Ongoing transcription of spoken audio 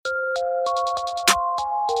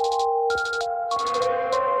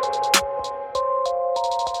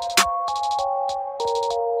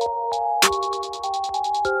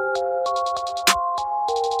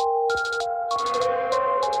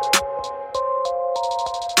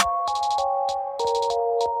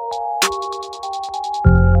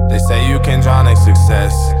say you can drown in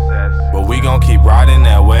success, but we gon' keep riding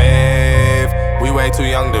that wave. We way too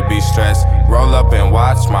young to be stressed. Roll up and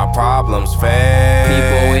watch my problems fade.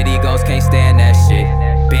 People with egos can't stand that shit.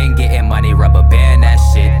 Been getting money, rubber band that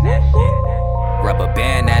shit. Rubber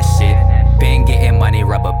band that shit. Been getting money,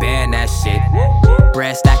 rubber band that shit.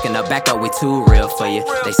 Bread stacking up, back up, we too real for you.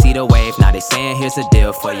 They see the wave, now they saying here's a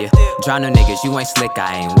deal for you. Drown them niggas, you ain't slick,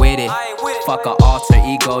 I ain't with it. Fuck a alter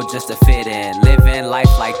ego just to fit in. Living life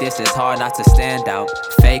like this is hard not to stand out.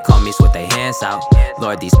 Fake homies with their hands out.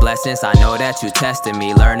 Lord, these blessings, I know that you testing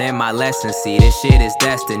me. Learning my lessons, see this shit is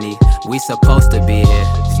destiny. We supposed to be here.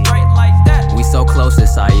 We so close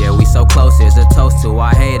this year, we so close. Here's a toast to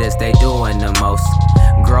our haters, they doing the most.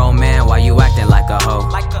 Grown man, why you acting like a hoe?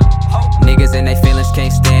 Niggas and they feelings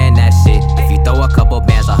can't stand that shit. If you throw a couple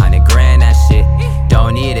bands, 100 grand, that shit.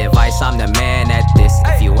 Don't need advice, I'm the man at this.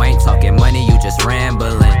 If you ain't talking money, you just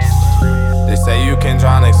rambling. They say you can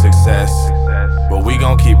drown in success, but we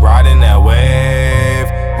gon' keep riding that wave.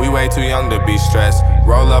 We way too young to be stressed.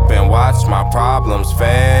 Roll up and watch my problems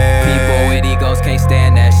fade. People with egos can't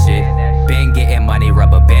stand that shit. Been getting money,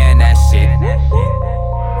 rubber band that shit.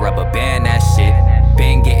 Rubber band that shit.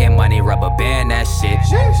 Been getting money, rubber band that shit.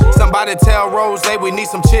 Somebody tell Rose we need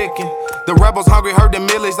some chicken. The rebels hungry, heard the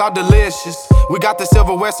millies are delicious. We got the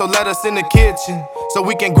silverware, so let us in the kitchen, so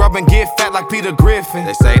we can grub and get fat like Peter Griffin.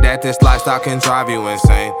 They say that this lifestyle can drive you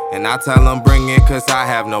insane, and I tell them bring it cause I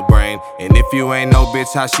have no brain. And if you ain't no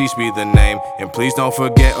bitch, Hashish be the name. And please don't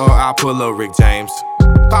forget or I'll pull a Rick James.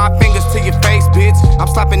 5 fingers to your face, bitch. I'm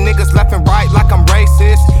slapping niggas left and right like I'm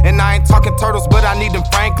racist. And I ain't talking turtles, but I need them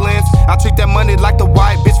Franklins. I treat that money like the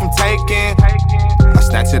white bitch from Taken. I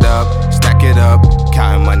snatch it up, stack it up,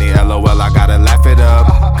 counting money, LOL, I gotta laugh it up.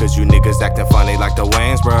 Cause you niggas acting funny like the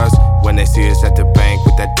Wayans bros when they see us at the bank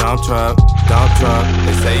with that dump truck.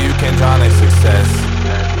 They say you can drown in success,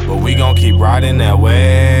 but we gon' keep riding that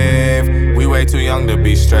wave. We way too young to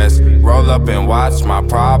be stressed. Roll up and watch my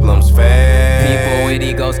problems fade. People with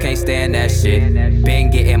egos can't stand that shit. Been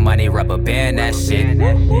getting money, rubber band that shit.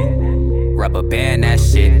 Rubber band that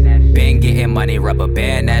shit. Been getting money, rubber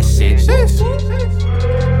band that shit.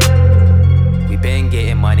 We been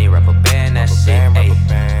getting money, rubber band that shit. Ay.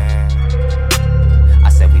 I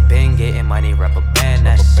said we been getting money, rubber band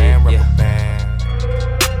that shit. Yeah.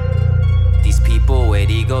 These people with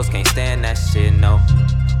egos can't stand that shit, no.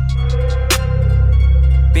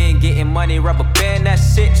 Been getting money, rubber band that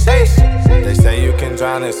shit. They say you can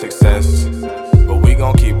drown in success, but we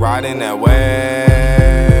gon' keep riding that wave.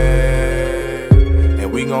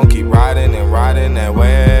 And we gon' keep riding and riding that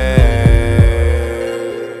wave.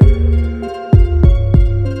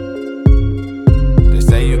 They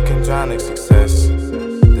say you can drown in success.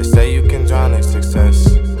 They say you can drown in success.